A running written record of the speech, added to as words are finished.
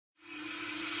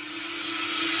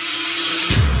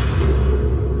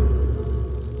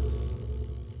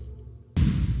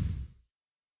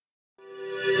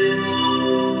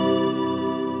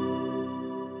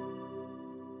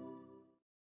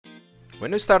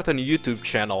When you start a YouTube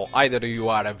channel, either you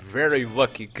are a very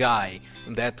lucky guy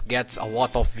that gets a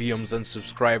lot of views and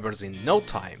subscribers in no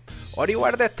time, or you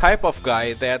are that type of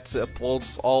guy that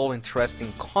uploads all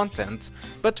interesting content,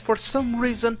 but for some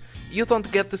reason you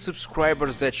don't get the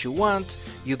subscribers that you want,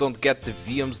 you don't get the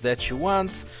views that you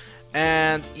want,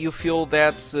 and you feel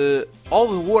that all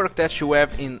the work that you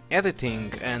have in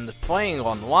editing and playing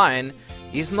online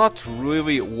is not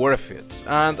really worth it.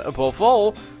 And above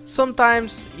all,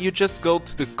 sometimes you just go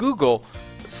to the Google,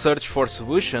 search for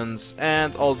solutions,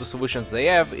 and all the solutions they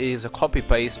have is a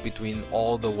copy-paste between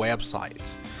all the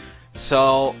websites.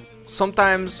 So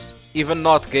sometimes even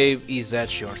not game is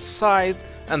at your side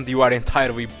and you are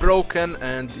entirely broken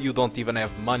and you don't even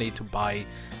have money to buy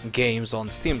games on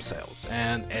Steam sales.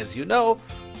 And as you know,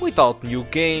 without new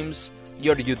games,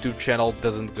 your YouTube channel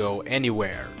doesn't go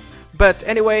anywhere. But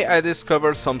anyway, I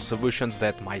discovered some solutions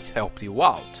that might help you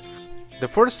out. The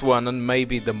first one, and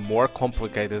maybe the more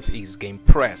complicated, is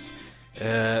GamePress.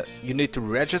 You need to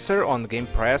register on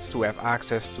GamePress to have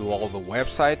access to all the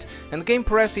websites, and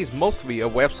GamePress is mostly a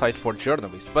website for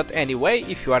journalists. But anyway,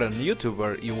 if you are a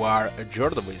YouTuber, you are a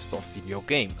journalist of video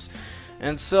games.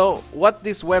 And so what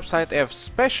this website have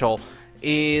special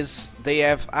is they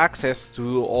have access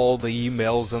to all the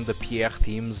emails and the PR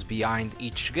teams behind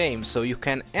each game, so you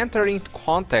can enter into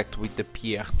contact with the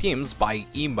PR teams by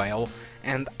email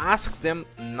and ask them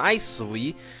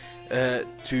nicely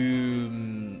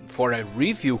for a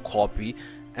review copy,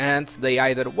 and they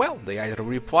either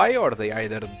reply or they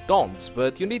either don't.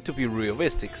 But you need to be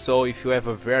realistic, so if you have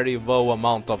a very low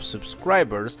amount of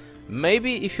subscribers,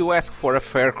 maybe if you ask for a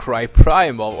Far Cry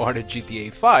Primal or a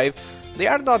GTA 5, they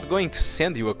are not going to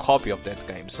send you a copy of that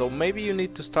game. So maybe you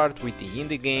need to start with the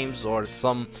indie games or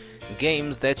some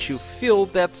games that you feel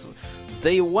that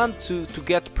they want to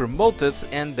get promoted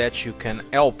and that you can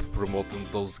help promoting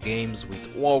those games with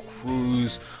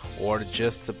walkthroughs or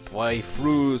just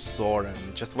playthroughs or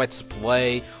just let's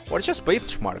play or just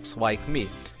benchmarks like me.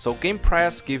 So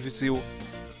GamePress gives you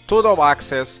total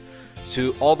access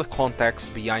to all the contacts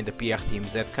behind the PR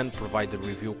teams that can provide the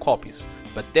review copies.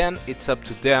 But then it's up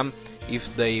to them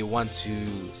if they want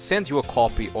to send you a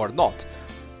copy or not.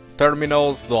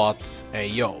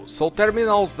 Terminals.io. So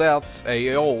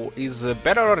Terminals.io is a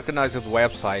better organized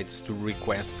website to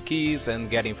request keys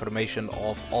and get information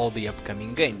of all the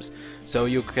upcoming games. So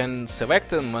you can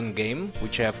select one game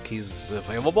which have keys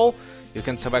available. You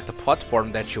can select a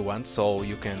platform that you want, so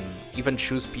you can even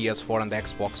choose PS4 and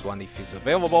Xbox One if it's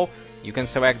available. You can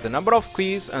select the number of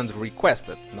keys and request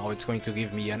it. Now it's going to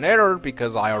give me an error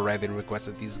because I already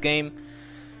requested this game,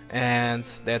 and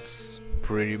that's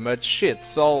pretty much it.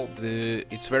 So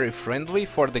it's very friendly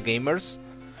for the gamers,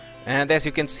 and as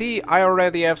you can see, I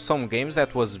already have some games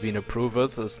that was been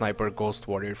approved. Sniper Ghost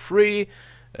Warrior 3,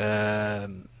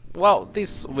 well,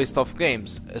 this list of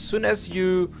games. As soon as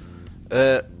you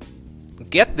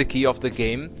get the key of the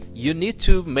game, you need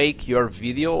to make your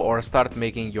video or start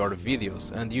making your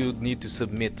videos, and you need to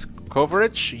submit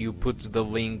coverage. You put the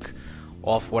link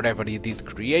of whatever you did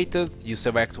created, you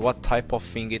select what type of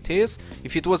thing it is.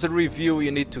 If it was a review,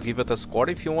 you need to give it a score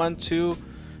if you want to,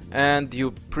 and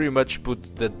you pretty much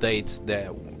put the date that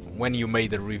when you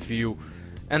made the review,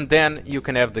 and then you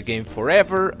can have the game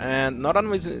forever. And not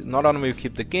only you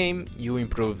keep the game, you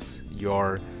improved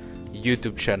your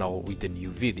YouTube channel with a new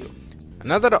video.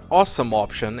 Another awesome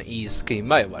option is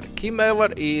Keymailer.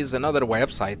 Keymailer is another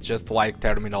website just like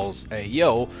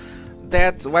Terminals.io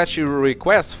that lets you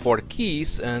request for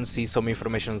keys and see some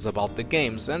information about the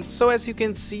games. And so as you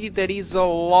can see, there is a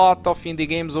lot of indie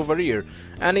games over here,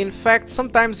 and in fact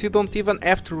sometimes you don't even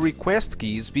have to request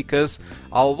keys because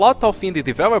a lot of indie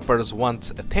developers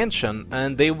want attention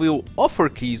and they will offer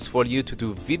keys for you to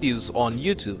do videos on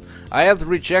YouTube. I had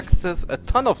rejected a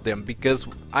ton of them because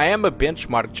I am a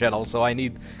benchmark channel, so I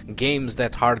need games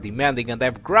that are demanding and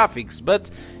have graphics.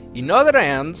 But in other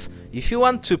hands, if you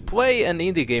want to play an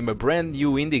indie game, a brand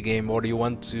new indie game, or you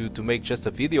want to make just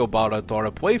a video about it or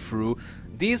a playthrough,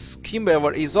 this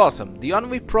Keymailer is awesome. The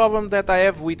only problem that I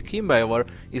have with Keymailer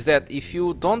is that if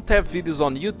you don't have videos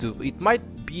on YouTube, it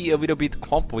might be a little bit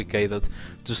complicated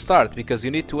to start because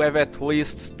you need to have at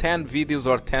least 10 videos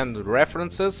or 10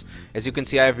 references. As you can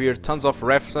see, I have here tons of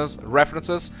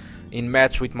references in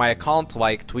match with my account,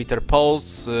 like Twitter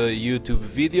posts, YouTube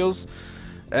videos.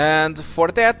 And for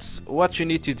that, what you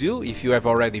need to do, if you have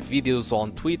already videos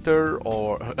on Twitter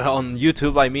or on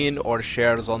YouTube I mean, or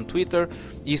shares on Twitter,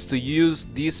 is to use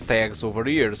these tags over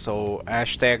here. So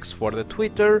hashtags for the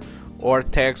Twitter or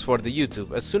tags for the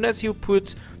YouTube. As soon as you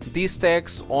put these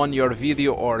tags on your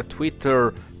video or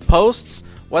Twitter posts,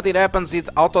 what it happens, it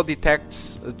auto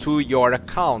detects to your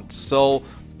account. So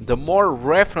the more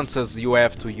references you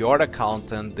have to your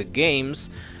account and the games,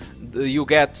 you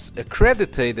get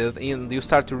accredited and you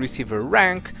start to receive a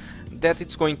rank that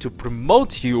it's going to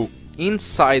promote you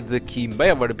inside the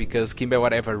KeyBenchART, because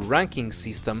KeyBenchART have a ranking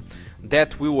system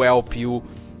that will help you.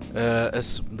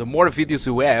 As the more videos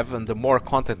you have and the more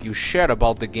content you share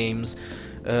about the games,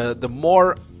 the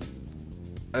more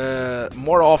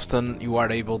often you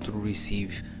are able to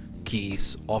receive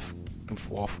keys of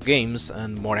games,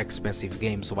 and more expensive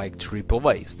games like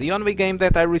AAAs. The only game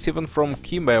that I received from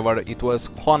KeyBenchART, it was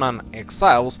Conan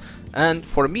Exiles, and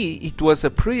for me it was a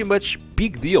pretty much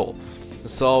big deal.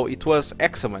 So it was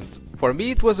excellent. For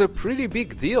me it was a pretty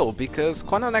big deal because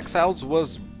Conan Exiles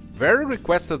was very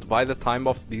requested by the time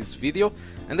of this video,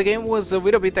 and the game was a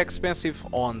little bit expensive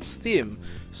on Steam,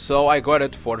 so I got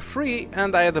it for free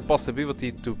and I had the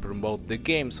possibility to promote the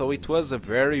game, so it was a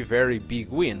very big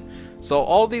win. So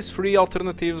all these free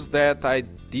alternatives that I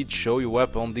did show you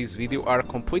up on this video are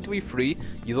completely free,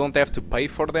 you don't have to pay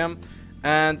for them,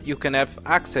 and you can have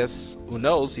access, who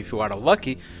knows, if you are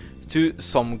lucky, to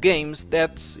some games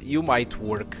that you might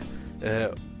work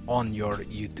on your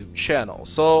YouTube channel.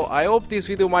 So I hope this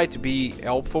video might be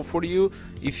helpful for you.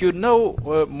 If you know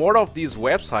more of these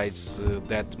websites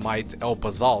that might help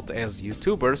us out as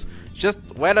YouTubers, just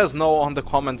let us know on the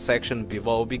comment section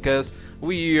below, because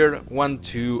we here want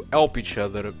to help each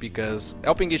other, because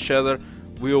helping each other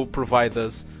will provide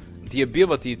us the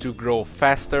ability to grow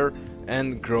faster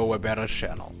and grow a better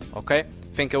channel. Okay,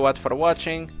 thank you a lot for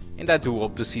watching, and I do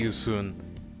hope to see you soon